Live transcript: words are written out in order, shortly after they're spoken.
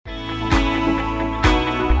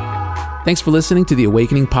Thanks for listening to the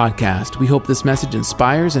Awakening Podcast. We hope this message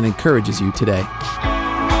inspires and encourages you today.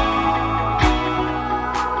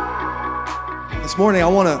 This morning, I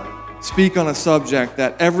want to speak on a subject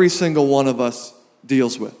that every single one of us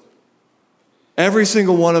deals with. Every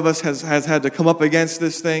single one of us has had to come up against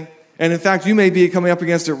this thing. And in fact, you may be coming up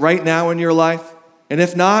against it right now in your life. And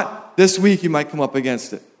if not, this week you might come up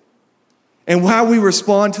against it. And how we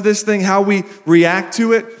respond to this thing, how we react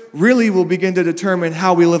to it, really will begin to determine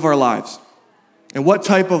how we live our lives. And what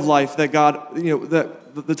type of life that God,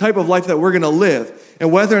 the type of life that we're going to live.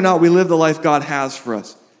 And whether or not we live the life God has for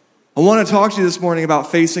us. I want to talk to you this morning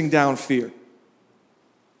about facing down fear.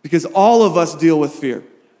 Because all of us deal with fear.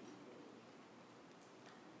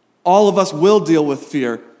 All of us will deal with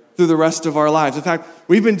fear through the rest of our lives. In fact,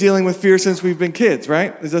 we've been dealing with fear since we've been kids,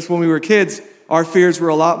 right? It's just when we were kids, our fears were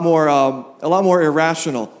a lot more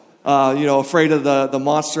irrational. Afraid of the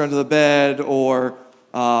monster under the bed, or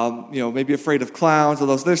maybe afraid of clowns.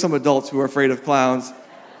 Although there's some adults who are afraid of clowns.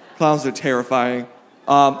 Clowns are terrifying.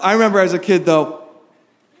 I remember as a kid,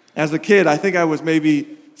 I think I was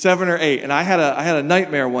maybe 7 or 8, and I had a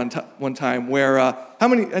nightmare one time where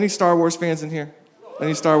any Star Wars fans in here?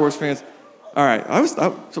 Any Star Wars fans? All right, I'm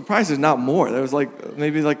surprised there's not more. There was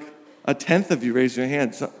maybe a tenth of you raised your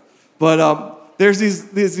hand. But there's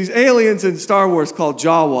these aliens in Star Wars called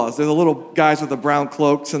Jawas. They're the little guys with the brown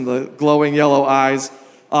cloaks and the glowing yellow eyes.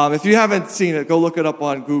 If you haven't seen it, go look it up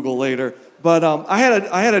on Google later. But I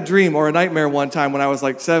had a dream or a nightmare one time when I was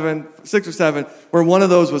 6 or 7, where one of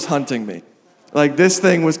those was hunting me. This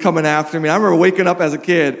thing was coming after me. I remember waking up as a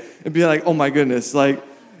kid and being like, oh my goodness.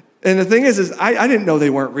 And the thing is I didn't know they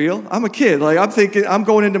weren't real. I'm a kid. I'm thinking, I'm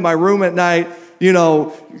going into my room at night,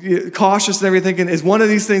 cautious and everything, thinking, is one of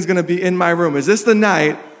these things going to be in my room? Is this the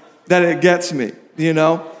night that it gets me,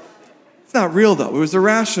 It's not real, though. It was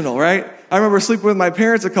irrational, right? I remember sleeping with my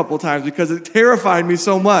parents a couple times because it terrified me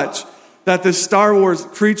so much that this Star Wars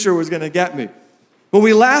creature was going to get me. But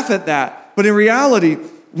we laugh at that. But in reality,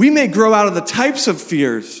 we may grow out of the types of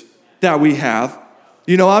fears that we have.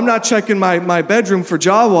 I'm not checking my bedroom for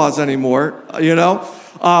Jawas anymore,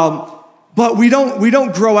 But we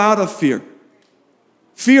don't grow out of fear.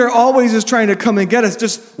 Fear always is trying to come and get us.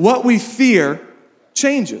 Just what we fear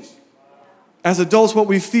changes. As adults, what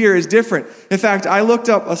we fear is different. In fact, I looked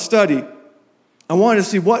up a study. I wanted to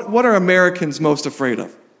see what are Americans most afraid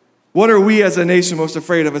of? What are we as a nation most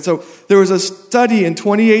afraid of? And so there was a study in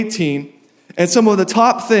 2018, and some of the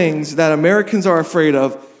top things that Americans are afraid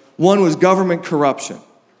of, one was government corruption.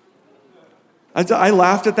 I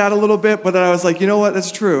laughed at that a little bit, but then I was like, you know what?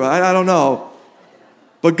 That's true. I don't know.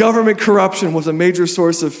 But government corruption was a major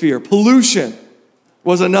source of fear. Pollution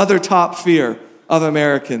was another top fear of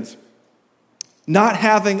Americans. Not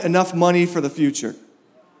having enough money for the future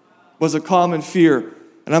was a common fear.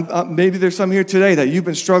 And maybe there's some here today that you've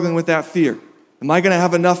been struggling with that fear. Am I going to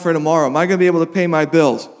have enough for tomorrow? Am I going to be able to pay my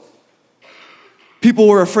bills? People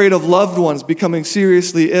were afraid of loved ones becoming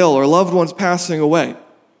seriously ill or loved ones passing away.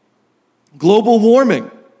 Global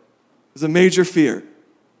warming is a major fear.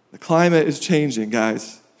 The climate is changing,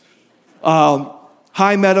 guys.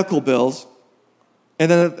 High medical bills.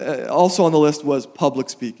 And then also on the list was public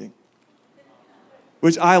speaking.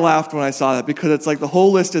 Which I laughed when I saw that because it's the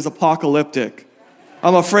whole list is apocalyptic.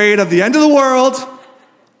 I'm afraid of the end of the world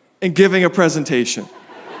and giving a presentation.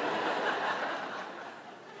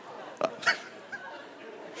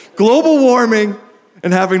 Global warming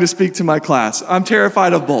and having to speak to my class. I'm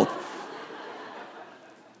terrified of both.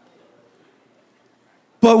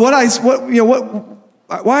 But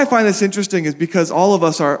why I find this interesting is because all of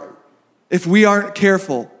us if we aren't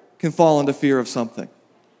careful, can fall into fear of something.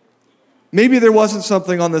 Maybe there wasn't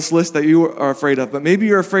something on this list that you are afraid of, but maybe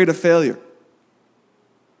you're afraid of failure.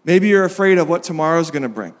 Maybe you're afraid of what tomorrow's going to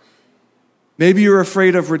bring. Maybe you're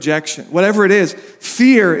afraid of rejection. Whatever it is,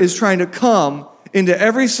 fear is trying to come into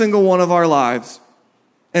every single one of our lives.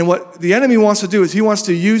 And what the enemy wants to do is he wants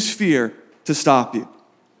to use fear to stop you.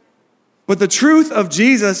 But the truth of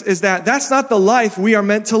Jesus is that that's not the life we are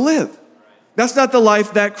meant to live. That's not the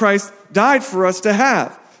life that Christ died for us to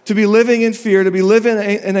have. To be living in fear, to be living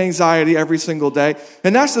in anxiety every single day.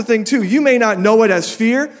 And that's the thing too. You may not know it as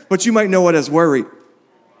fear, but you might know it as worry.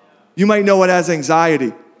 You might know it as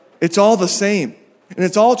anxiety. It's all the same. And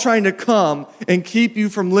it's all trying to come and keep you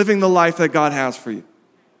from living the life that God has for you.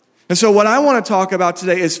 And so what I want to talk about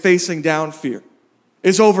today is facing down fear.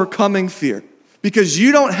 Is overcoming fear. Because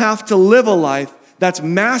you don't have to live a life that's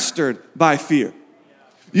mastered by fear.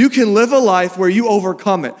 You can live a life where you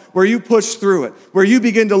overcome it, where you push through it, where you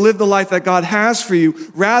begin to live the life that God has for you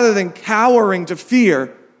rather than cowering to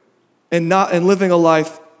fear and living a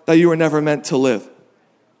life that you were never meant to live.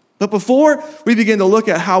 But before we begin to look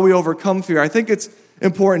at how we overcome fear, I think it's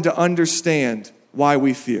important to understand why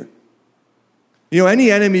we fear. You know,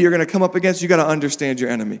 any enemy you're going to come up against, you got to understand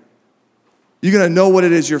your enemy. You're going to know what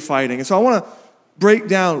it is you're fighting. And so I want to break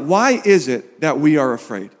down, why is it that we are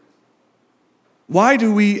afraid? Why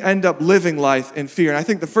do we end up living life in fear? And I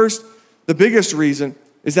think the biggest reason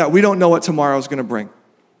is that we don't know what tomorrow is going to bring.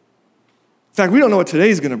 In fact, we don't know what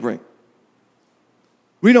today is going to bring.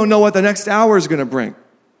 We don't know what the next hour is going to bring.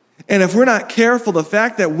 And if we're not careful, the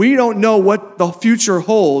fact that we don't know what the future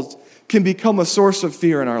holds can become a source of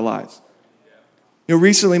fear in our lives. You know,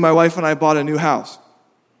 recently my wife and I bought a new house.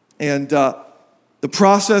 And the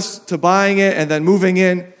process to buying it and then moving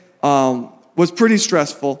in was pretty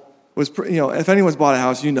stressful. If anyone's bought a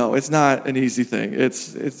house, you know it's not an easy thing.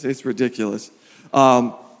 It's ridiculous.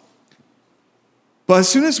 But as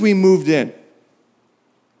soon as we moved in,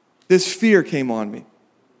 this fear came on me.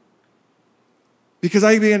 Because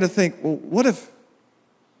I began to think, well, what if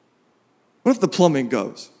the plumbing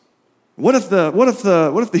goes? What if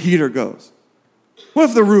the heater goes? What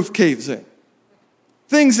if the roof caves in?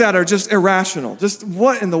 Things that are just irrational. Just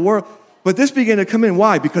what in the world? But this began to come in.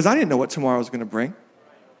 Why? Because I didn't know what tomorrow was going to bring.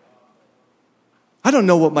 I don't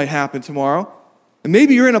know what might happen tomorrow. And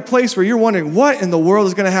maybe you're in a place where you're wondering, what in the world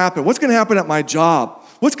is going to happen? What's going to happen at my job?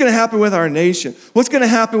 What's going to happen with our nation? What's going to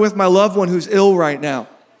happen with my loved one who's ill right now?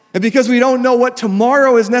 And because we don't know what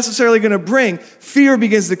tomorrow is necessarily going to bring, fear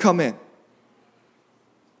begins to come in.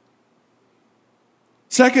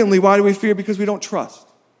 Secondly, why do we fear? Because we don't trust.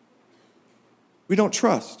 We don't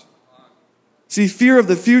trust. See, fear of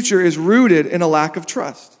the future is rooted in a lack of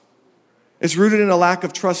trust. It's rooted in a lack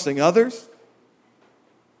of trusting others.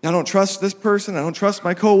 I don't trust this person. I don't trust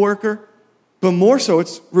my coworker. But more so,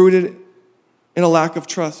 it's rooted in a lack of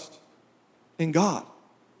trust in God.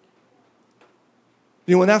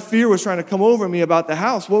 You know, when that fear was trying to come over me about the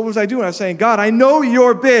house, what was I doing? I was saying, God, I know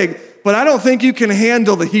you're big, but I don't think you can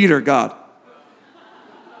handle the heater, God.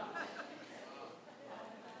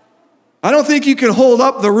 I don't think you can hold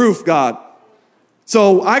up the roof, God.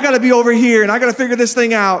 So I got to be over here, and I got to figure this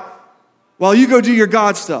thing out while you go do your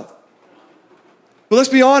God stuff. But let's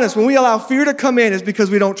be honest, when we allow fear to come in, it's because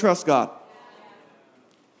we don't trust God.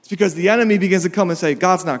 It's because the enemy begins to come and say,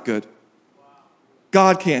 God's not good.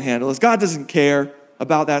 God can't handle this. God doesn't care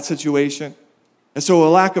about that situation. And so a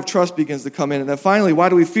lack of trust begins to come in. And then finally, why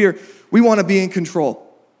do we fear? We want to be in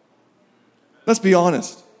control. Let's be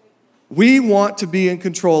honest. We want to be in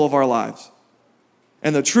control of our lives.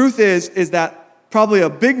 And the truth is that probably a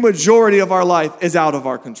big majority of our life is out of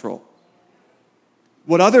our control.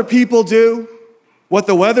 What other people do, what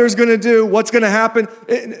the weather's going to do, what's going to happen,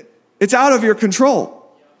 it's out of your control.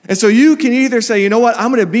 And so you can either say, you know what, I'm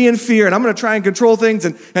going to be in fear and I'm going to try and control things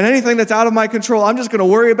and anything that's out of my control, I'm just going to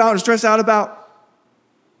worry about and stress out about.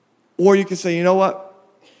 Or you can say, you know what,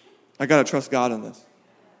 I got to trust God in this.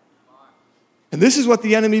 And this is what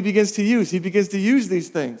the enemy begins to use. He begins to use these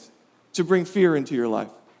things to bring fear into your life.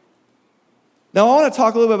 Now, I want to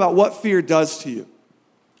talk a little bit about what fear does to you.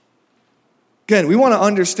 Again, we want to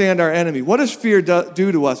understand our enemy. What does fear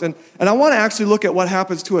do to us? And I want to actually look at what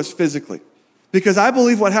happens to us physically. Because I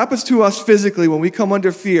believe what happens to us physically when we come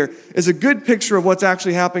under fear is a good picture of what's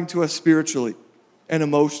actually happening to us spiritually and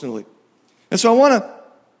emotionally. And so I want to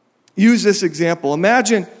use this example.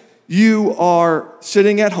 Imagine you are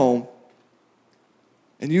sitting at home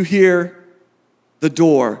and you hear the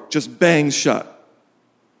door just bang shut.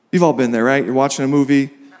 You've all been there, right? You're watching a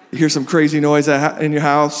movie, you hear some crazy noise in your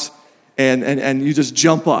house, and you just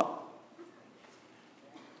jump up.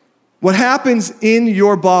 What happens in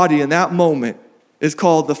your body in that moment is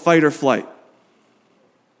called the fight or flight.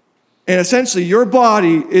 And essentially, your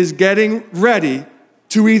body is getting ready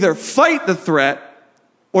to either fight the threat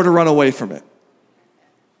or to run away from it.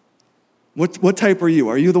 What type are you?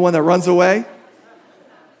 Are you the one that runs away?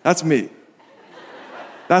 That's me.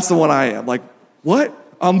 That's the one I am. Like, what?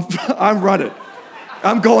 I'm running.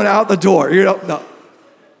 I'm going out the door. No.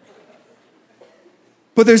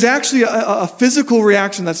 But there's actually a physical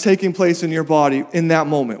reaction that's taking place in your body in that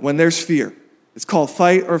moment when there's fear. It's called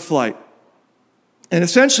fight or flight. And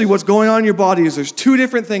essentially what's going on in your body is there's two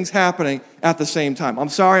different things happening at the same time. I'm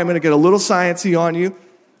sorry, I'm going to get a little sciencey on you.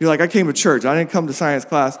 You're like, I came to church. I didn't come to science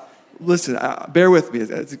class. Listen, bear with me.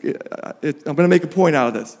 I'm going to make a point out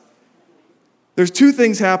of this. There's two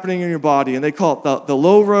things happening in your body, and they call it the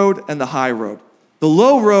low road and the high road. The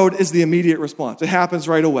low road is the immediate response. It happens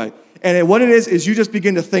right away. And what it is you just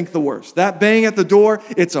begin to think the worst. That bang at the door,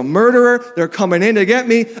 it's a murderer. They're coming in to get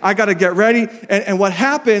me. I got to get ready. And what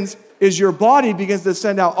happens is your body begins to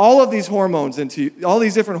send out all of these hormones into you, all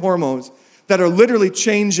these different hormones that are literally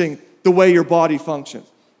changing the way your body functions.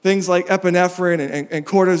 things like epinephrine and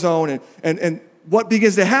cortisone. And what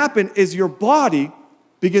begins to happen is your body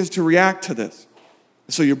begins to react to this.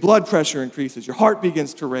 So your blood pressure increases, your heart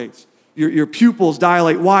begins to race, your pupils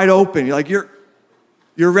dilate wide open. You're like, you're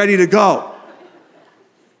ready to go.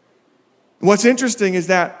 What's interesting is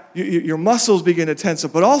that your muscles begin to tense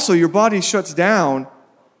up, but also your body shuts down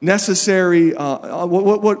necessary,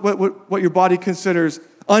 what your body considers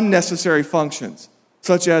unnecessary functions,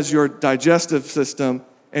 such as your digestive system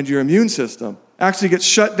and your immune system, actually gets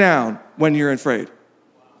shut down when you're afraid.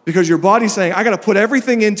 Because your body's saying, I got to put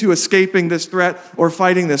everything into escaping this threat or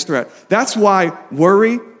fighting this threat. That's why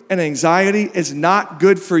worry and anxiety is not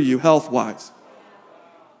good for you health-wise.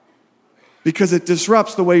 Because it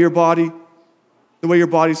disrupts the way your body's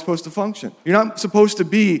supposed to function. You're not supposed to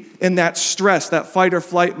be in that stress, that fight or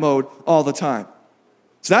flight mode all the time.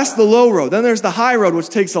 So that's the low road. Then there's the high road, which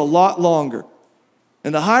takes a lot longer.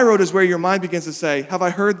 And the high road is where your mind begins to say, have I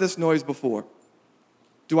heard this noise before?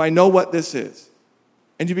 Do I know what this is?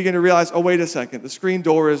 And you begin to realize, oh, wait a second, the screen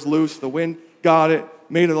door is loose, the wind got it,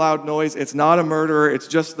 made a loud noise, it's not a murderer, it's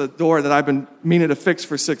just the door that I've been meaning to fix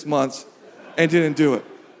for 6 months and didn't do it.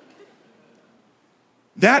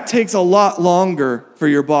 That takes a lot longer for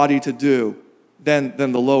your body to do than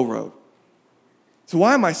the low road. So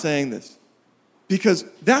why am I saying this? Because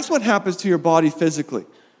that's what happens to your body physically.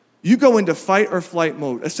 You go into fight or flight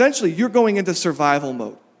mode. Essentially, you're going into survival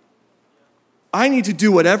mode. I need to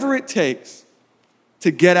do whatever it takes to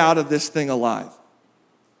get out of this thing alive.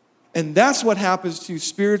 And that's what happens to you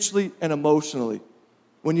spiritually and emotionally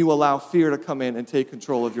when you allow fear to come in and take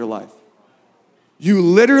control of your life. You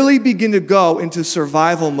literally begin to go into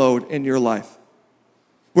survival mode in your life,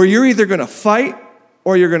 where you're either going to fight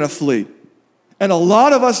or you're going to flee. And a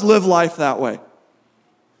lot of us live life that way.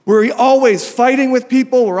 We're always fighting with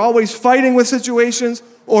people, we're always fighting with situations,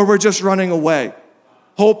 or we're just running away,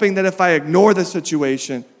 hoping that if I ignore the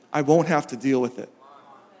situation, I won't have to deal with it.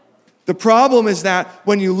 The problem is that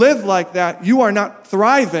when you live like that, you are not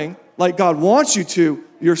thriving like God wants you to,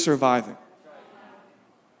 you're surviving.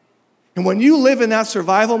 And when you live in that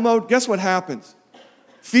survival mode, guess what happens?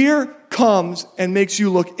 Fear comes and makes you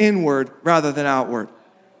look inward rather than outward.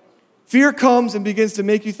 Fear comes and begins to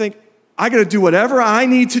make you think, I got to do whatever I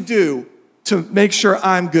need to do to make sure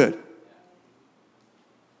I'm good.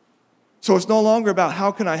 So it's no longer about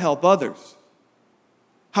how can I help others?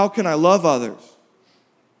 How can I love others?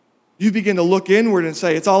 You begin to look inward and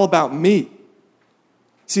say, it's all about me.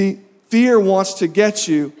 See, fear wants to get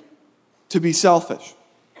you to be selfish.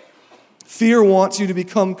 Fear wants you to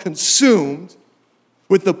become consumed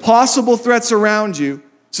with the possible threats around you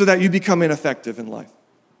so that you become ineffective in life.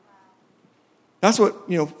 That's what,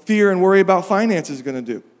 fear and worry about finances is going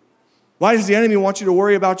to do. Why does the enemy want you to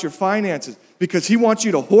worry about your finances? Because he wants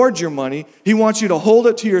you to hoard your money. He wants you to hold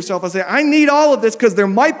it to yourself and say, I need all of this because there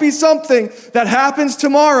might be something that happens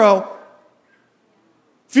tomorrow.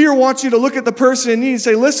 Fear wants you to look at the person in need and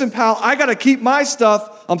say, listen, pal, I got to keep my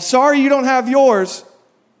stuff. I'm sorry you don't have yours,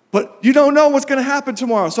 but you don't know what's going to happen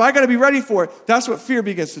tomorrow, so I got to be ready for it. That's what fear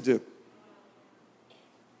begins to do.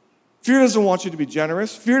 Fear doesn't want you to be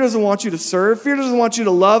generous. Fear doesn't want you to serve. Fear doesn't want you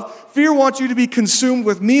to love. Fear wants you to be consumed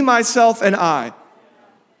with me, myself, and I.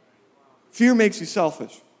 Fear makes you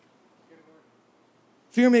selfish.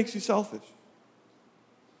 Fear makes you selfish.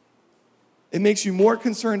 It makes you more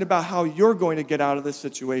concerned about how you're going to get out of this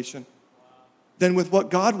situation than with what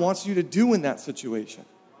God wants you to do in that situation.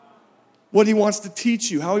 What he wants to teach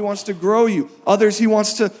you, how he wants to grow you, others he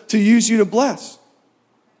wants to use you to bless.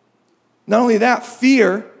 Not only that,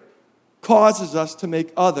 fear causes us to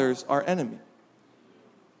make others our enemy.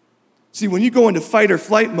 See, when you go into fight or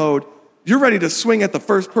flight mode, you're ready to swing at the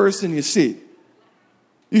first person you see.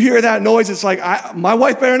 You hear that noise, it's like, my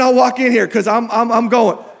wife better not walk in here because I'm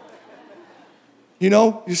going.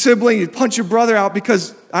 Your sibling, you punch your brother out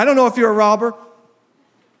because I don't know if you're a robber.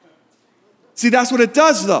 See, that's what it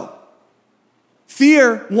does though.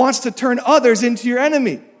 Fear wants to turn others into your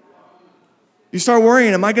enemy. You start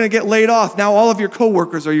worrying, am I going to get laid off? Now all of your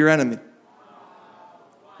coworkers are your enemy.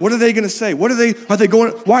 What are they going to say? Why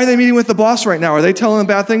are they meeting with the boss right now? Are they telling them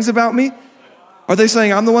bad things about me? Are they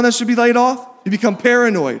saying I'm the one that should be laid off? You become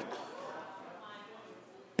paranoid.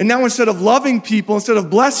 And now instead of loving people, instead of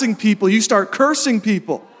blessing people, you start cursing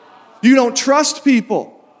people. You don't trust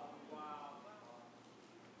people.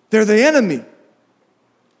 They're the enemy.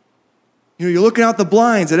 You're looking out the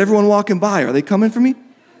blinds at everyone walking by. Are they coming for me?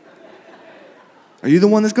 Are you the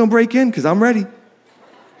one that's going to break in? Because I'm ready.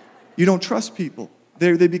 You don't trust people.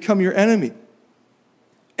 They become your enemy.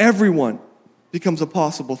 Everyone becomes a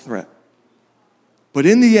possible threat. But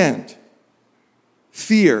in the end,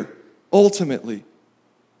 fear ultimately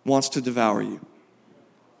wants to devour you.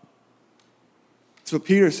 That's what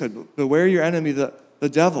Peter said. Beware your enemy, the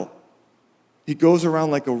devil. He goes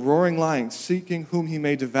around like a roaring lion, seeking whom he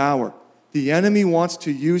may devour. The enemy wants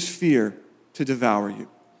to use fear to devour you.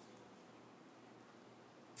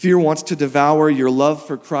 Fear wants to devour your love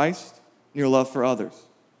for Christ and your love for others.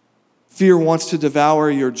 Fear wants to devour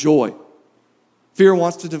your joy. Fear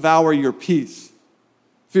wants to devour your peace.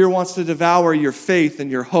 Fear wants to devour your faith and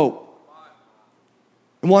your hope.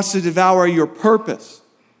 It wants to devour your purpose.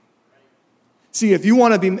 See, if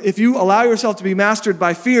you allow yourself to be mastered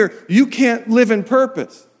by fear, you can't live in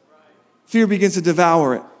purpose. Fear begins to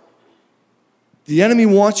devour it. The enemy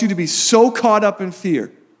wants you to be so caught up in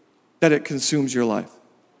fear that it consumes your life.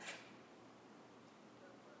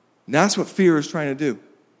 And that's what fear is trying to do.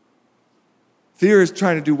 Fear is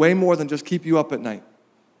trying to do way more than just keep you up at night.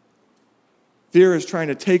 Fear is trying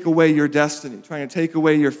to take away your destiny, trying to take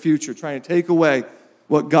away your future, trying to take away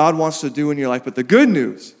what God wants to do in your life. But the good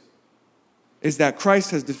news is that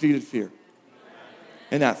Christ has defeated fear.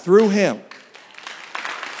 And that through him,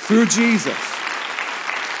 through Jesus,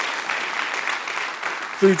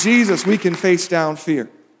 we can face down fear.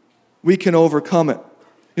 We can overcome it.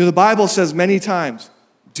 You know, the Bible says many times,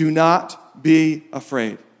 do not be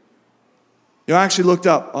afraid. You know, I actually looked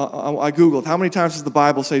up, I Googled, how many times does the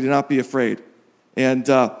Bible say do not be afraid? And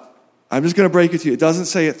I'm just going to break it to you. It doesn't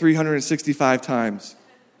say it 365 times.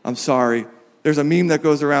 I'm sorry. There's a meme that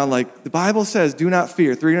goes around like, the Bible says do not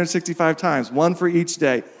fear 365 times, one for each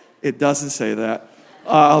day. It doesn't say that.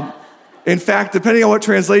 In fact, depending on what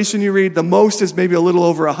translation you read, the most is maybe a little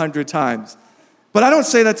over 100 times. But I don't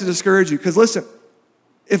say that to discourage you, because listen,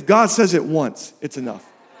 if God says it once, it's enough.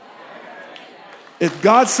 If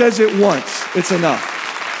God says it once, it's enough.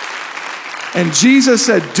 And Jesus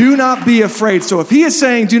said, do not be afraid. So if he is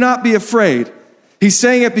saying, do not be afraid, he's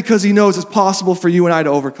saying it because he knows it's possible for you and I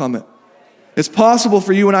to overcome it. It's possible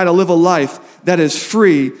for you and I to live a life that is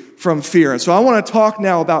free from fear. And so I want to talk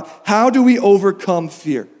now about how do we overcome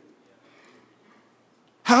fear?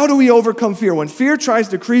 How do we overcome fear? When fear tries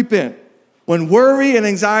to creep in, when worry and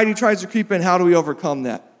anxiety tries to creep in, how do we overcome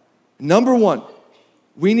that? Number one,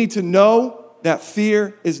 we need to know that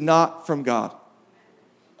fear is not from God.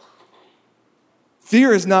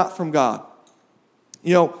 Fear is not from God.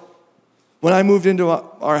 You know, when I moved into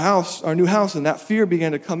our house, our new house, and that fear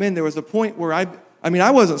began to come in, there was a point where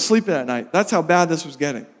I wasn't sleeping at night. That's how bad this was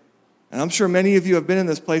getting. And I'm sure many of you have been in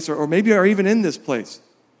this place, or maybe are even in this place,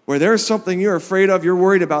 where there's something you're afraid of, you're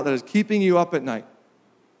worried about, that is keeping you up at night.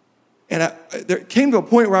 And there came to a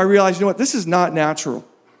point where I realized, you know what, this is not natural.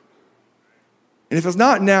 And if it's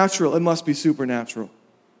not natural, it must be supernatural.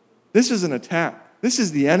 This is an attack. This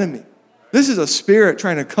is the enemy. This is a spirit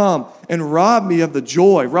trying to come and rob me of the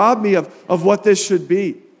joy, rob me of what this should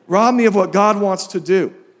be, rob me of what God wants to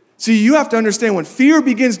do. See, you have to understand, when fear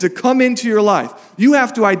begins to come into your life, you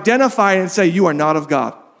have to identify it and say, you are not of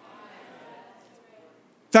God. In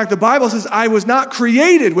fact, the Bible says, I was not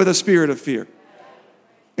created with a spirit of fear.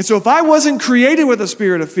 And so if I wasn't created with a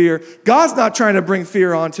spirit of fear, God's not trying to bring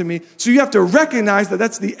fear onto me. So you have to recognize that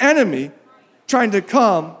that's the enemy trying to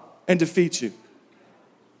come and defeat you.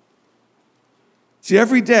 See,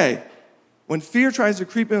 every day, when fear tries to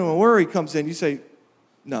creep in, when worry comes in, you say,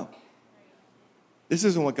 no, this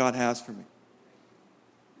isn't what God has for me.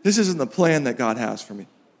 This isn't the plan that God has for me.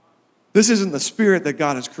 This isn't the spirit that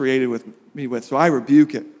God has created me with. So I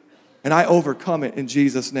rebuke it, and I overcome it in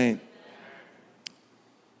Jesus' name.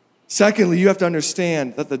 Secondly, you have to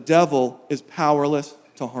understand that the devil is powerless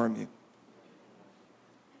to harm you.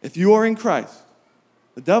 If you are in Christ,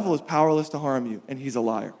 the devil is powerless to harm you, and he's a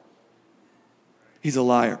liar. He's a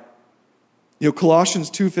liar. You know,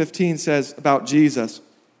 Colossians 2:15 says about Jesus,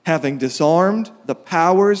 having disarmed the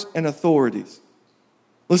powers and authorities.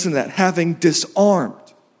 Listen to that, having disarmed.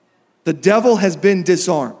 The devil has been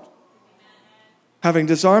disarmed. Having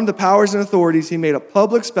disarmed the powers and authorities, he made a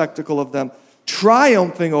public spectacle of them,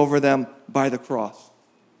 triumphing over them by the cross.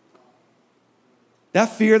 That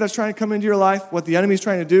fear that's trying to come into your life, what the enemy's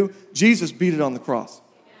trying to do, Jesus beat it on the cross.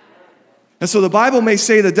 And so the Bible may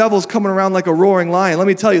say the devil's coming around like a roaring lion. Let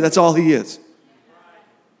me tell you, that's all he is.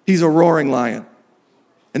 He's a roaring lion.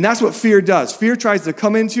 And that's what fear does. Fear tries to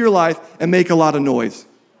come into your life and make a lot of noise.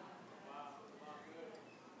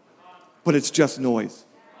 But it's just noise.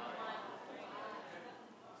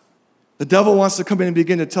 The devil wants to come in and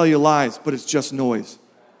begin to tell you lies, but it's just noise.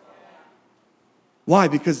 Why?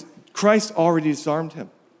 Because Christ already disarmed him.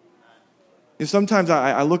 You know, sometimes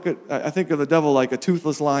I think of the devil like a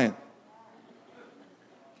toothless lion.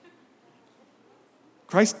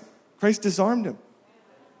 Christ disarmed him.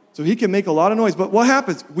 So he can make a lot of noise. But what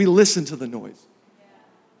happens? We listen to the noise.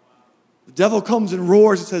 The devil comes and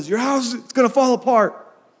roars and says, your house is going to fall apart.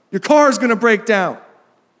 Your car is going to break down.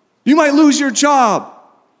 You might lose your job.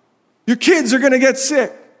 Your kids are going to get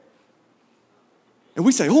sick. And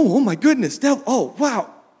we say, oh my goodness, devil, oh, wow.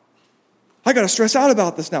 I got to stress out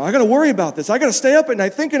about this now. I got to worry about this. I got to stay up at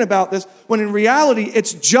night thinking about this, when in reality,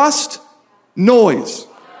 it's just noise.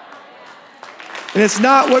 And it's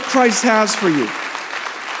not what Christ has for you.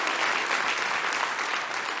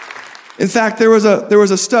 In fact, there was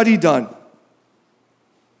a study done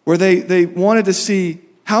where they wanted to see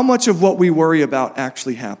how much of what we worry about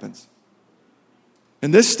actually happens.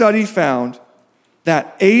 And this study found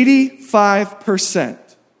that 85%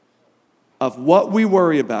 of what we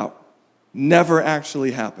worry about never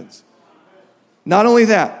actually happens. Not only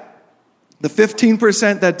that, the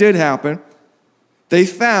 15% that did happen, they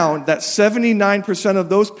found that 79% of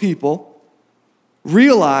those people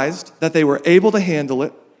realized that they were able to handle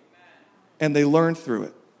it, and they learned through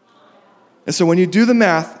it. And so when you do the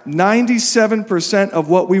math, 97% of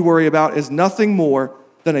what we worry about is nothing more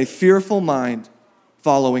than a fearful mind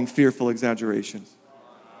following fearful exaggerations.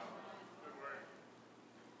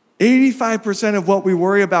 85% of what we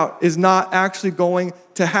worry about is not actually going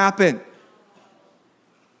to happen.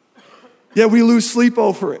 Yet we lose sleep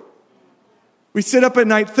over it. We sit up at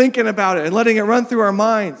night thinking about it and letting it run through our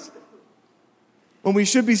minds, when we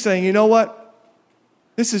should be saying, you know what?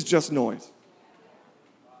 This is just noise.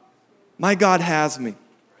 My God has me.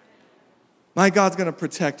 My God's going to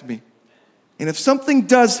protect me. And if something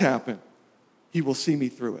does happen, He will see me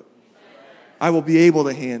through it. I will be able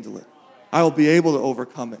to handle it. I will be able to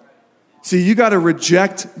overcome it. See, you got to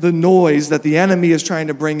reject the noise that the enemy is trying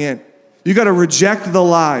to bring in. You got to reject the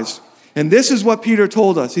lies. And this is what Peter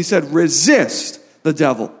told us. He said, resist the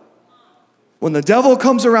devil. When the devil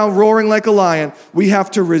comes around roaring like a lion, we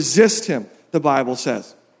have to resist him, the Bible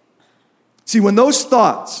says. See, when those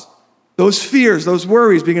thoughts, those fears, those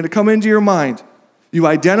worries begin to come into your mind, you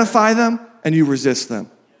identify them and you resist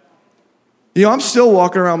them. You know, I'm still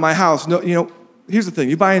walking around my house. No, you know, here's the thing.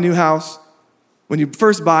 You buy a new house. When you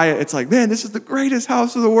first buy it, it's like, man, this is the greatest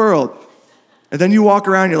house in the world. And then you walk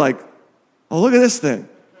around, you're like, oh, look at this thing.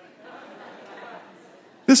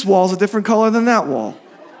 This wall's a different color than that wall.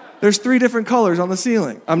 There's 3 different colors on the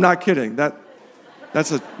ceiling. I'm not kidding.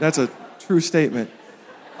 That's a true statement.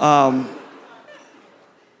 So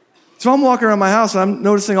I'm walking around my house and I'm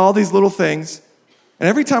noticing all these little things. And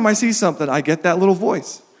every time I see something, I get that little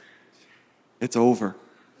voice. It's over.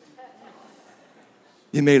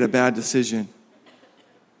 You made a bad decision.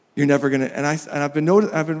 You're never going to, and I've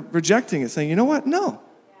been rejecting it, saying, you know what?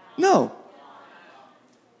 No.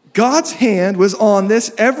 God's hand was on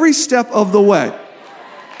this every step of the way.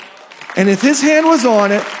 And if His hand was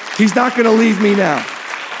on it, He's not going to leave me now.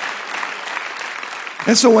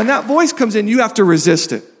 And so when that voice comes in, you have to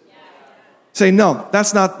resist it. Say, no,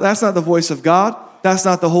 that's not the voice of God. That's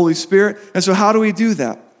not the Holy Spirit. And so how do we do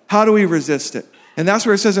that? How do we resist it? And that's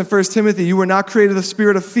where it says in 1 Timothy, you were not created with a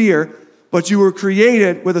spirit of fear, but you were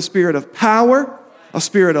created with a spirit of power, a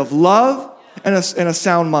spirit of love, and a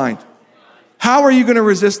sound mind. How are you going to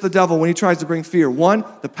resist the devil when he tries to bring fear? 1,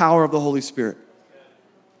 the power of the Holy Spirit.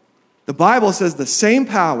 The Bible says the same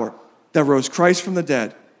power that rose Christ from the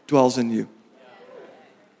dead dwells in you.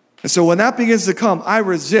 And so when that begins to come, I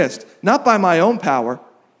resist, not by my own power.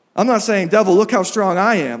 I'm not saying, devil, look how strong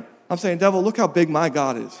I am. I'm saying, devil, look how big my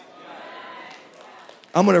God is.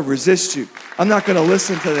 I'm going to resist you. I'm not going to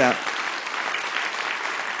listen to that.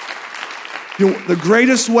 You know, the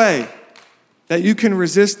greatest way that you can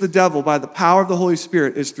resist the devil by the power of the Holy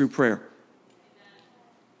Spirit is through prayer.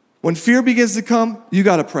 When fear begins to come, you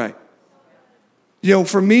got to pray. You know,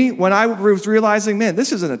 for me, when I was realizing, man,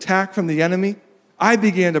 this is an attack from the enemy, I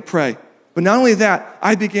began to pray. But not only that,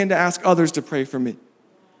 I began to ask others to pray for me.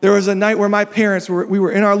 There was a night where my parents we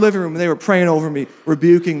were in our living room and they were praying over me,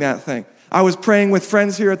 rebuking that thing. I was praying with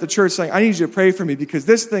friends here at the church saying, I need you to pray for me because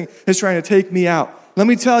this thing is trying to take me out. Let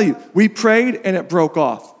me tell you, we prayed and it broke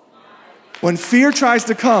off. When fear tries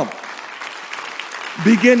to come,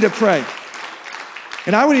 begin to pray.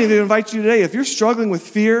 And I would even invite you today, if you're struggling with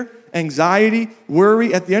fear, anxiety,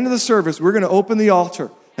 worry, at the end of the service, we're going to open the altar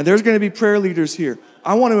and there's going to be prayer leaders here.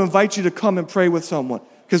 I want to invite you to come and pray with someone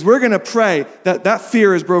because we're going to pray that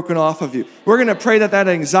fear is broken off of you. We're going to pray that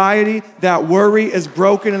anxiety, that worry is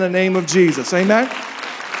broken in the name of Jesus. Amen?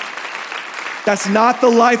 That's not the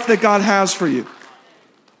life that God has for you.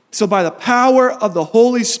 So by the power of the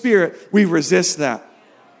Holy Spirit, we resist that.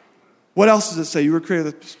 What else does it say? You were created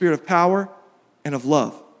with the spirit of power and of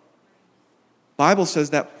love. The Bible says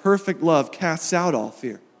that perfect love casts out all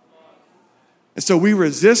fear. And so we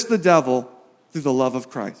resist the devil through the love of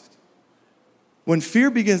Christ. When fear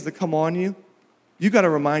begins to come on you, you got to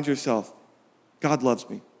remind yourself, God loves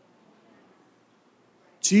me.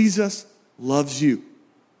 Jesus loves you.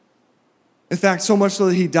 In fact, so much so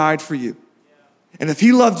that he died for you. And if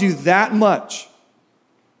he loved you that much,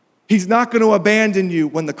 he's not going to abandon you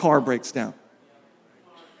when the car breaks down.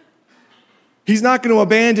 He's not going to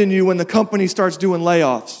abandon you when the company starts doing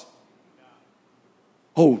layoffs.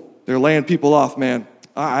 Oh, they're laying people off, man.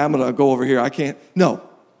 I'm going to go over here. I can't. No.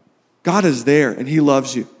 God is there and he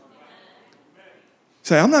loves you.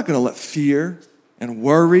 Say, I'm not going to let fear and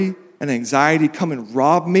worry and anxiety come and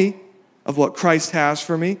rob me of what Christ has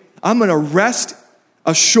for me. I'm going to rest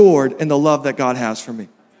assured in the love that God has for me.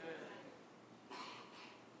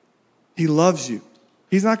 He loves you.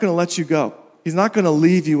 He's not going to let you go. He's not going to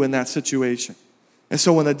leave you in that situation. And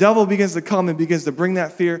so when the devil begins to come and begins to bring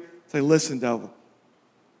that fear, say, listen, devil,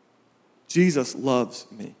 Jesus loves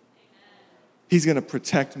me. He's going to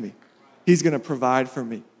protect me. He's going to provide for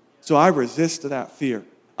me. So I resist that fear.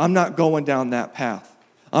 I'm not going down that path.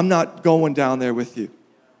 I'm not going down there with you.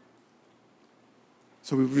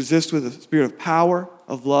 So we resist with a spirit of power,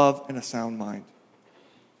 of love, and a sound mind.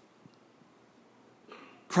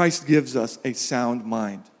 Christ gives us a sound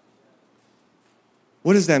mind.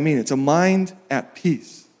 What does that mean? It's a mind at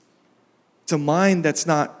peace. It's a mind that's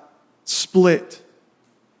not split,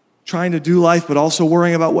 trying to do life, but also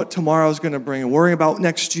worrying about what tomorrow's going to bring, and worrying about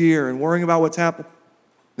next year, and worrying about what's happening.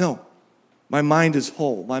 No, my mind is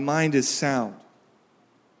whole. My mind is sound.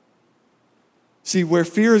 See, where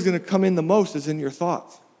fear is going to come in the most is in your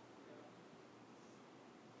thoughts.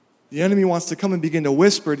 The enemy wants to come and begin to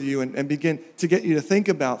whisper to you and begin to get you to think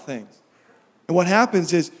about things. And what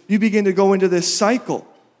happens is you begin to go into this cycle,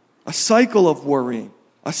 a cycle of worrying,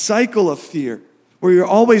 a cycle of fear, where you're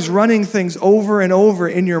always running things over and over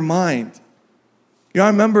in your mind. You know, I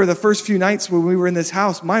remember the first few nights when we were in this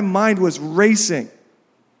house, my mind was racing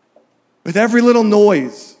with every little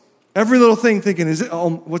noise, every little thing, thinking,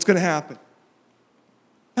 what's going to happen?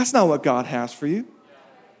 That's not what God has for you.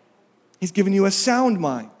 He's given you a sound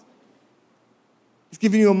mind. He's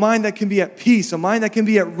given you a mind that can be at peace, a mind that can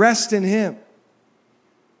be at rest in him.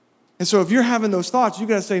 And so if you're having those thoughts, you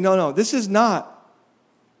got to say, no, this is not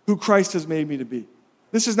who Christ has made me to be.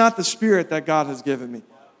 This is not the spirit that God has given me.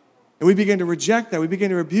 And we begin to reject that. We begin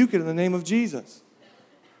to rebuke it in the name of Jesus.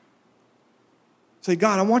 Say,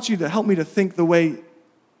 God, I want you to help me to think the way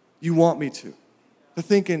you want me to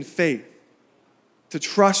think in faith, to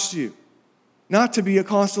trust you, not to be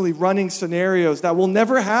constantly running scenarios that will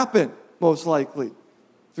never happen, most likely,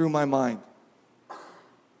 through my mind.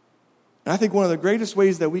 And I think one of the greatest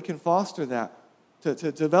ways that we can foster that,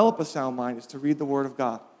 to develop a sound mind, is to read the Word of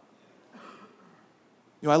God.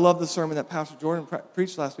 You know, I love the sermon that Pastor Jordan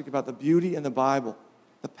preached last week about the beauty in the Bible,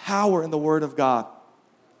 the power in the Word of God.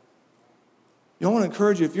 You know, I want to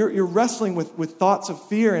encourage you, if you're wrestling with thoughts of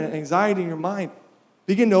fear and anxiety in your mind,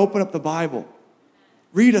 begin to open up the Bible.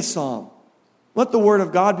 Read a psalm. Let the Word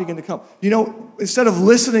of God begin to come. You know, instead of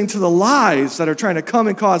listening to the lies that are trying to come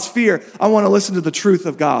and cause fear, I want to listen to the truth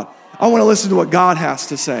of God. I want to listen to what God has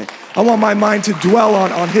to say. I want my mind to dwell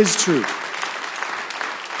on His truth.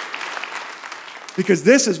 Because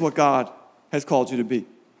this is what God has called you to be.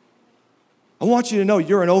 I want you to know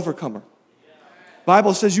you're an overcomer. The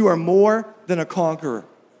Bible says you are more than a conqueror.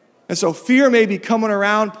 And so fear may be coming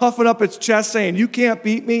around, puffing up its chest, saying, you can't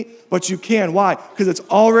beat me, but you can. Why? Because it's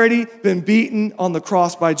already been beaten on the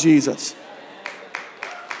cross by Jesus.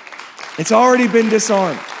 It's already been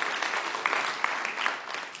disarmed.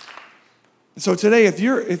 And so today, if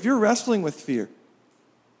you're wrestling with fear,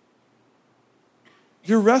 if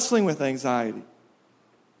you're wrestling with anxiety,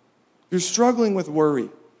 you're struggling with worry,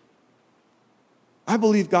 I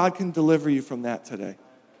believe God can deliver you from that today.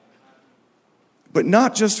 But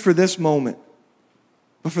not just for this moment,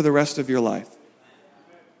 but for the rest of your life.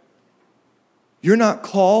 You're not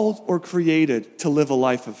called or created to live a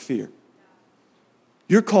life of fear.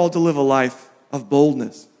 You're called to live a life of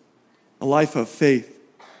boldness, a life of faith,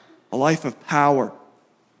 a life of power,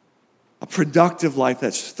 a productive life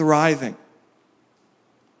that's thriving.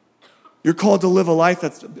 You're called to live a life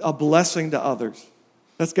that's a blessing to others,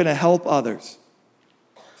 that's going to help others.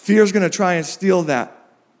 Fear is going to try and steal that,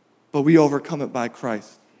 but we overcome it by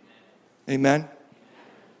Christ. Amen?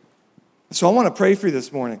 So I want to pray for you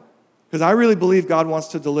this morning, because I really believe God wants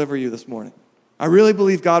to deliver you this morning. I really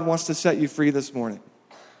believe God wants to set you free this morning.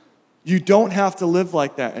 You don't have to live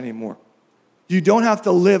like that anymore. You don't have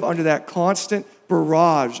to live under that constant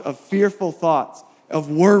barrage of fearful thoughts, of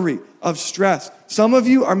worry, of stress. Some of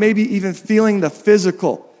you are maybe even feeling the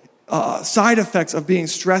physical side effects of being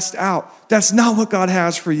stressed out. That's not what God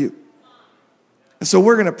has for you. And so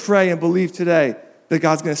we're going to pray and believe today that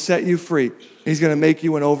God's going to set you free. And He's going to make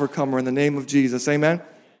you an overcomer in the name of Jesus. Amen?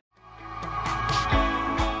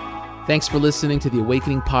 Thanks for listening to the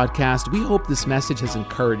Awakening Podcast. We hope this message has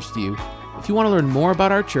encouraged you. If you want to learn more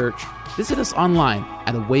about our church, visit us online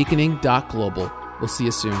at awakening.global. We'll see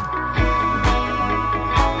you soon.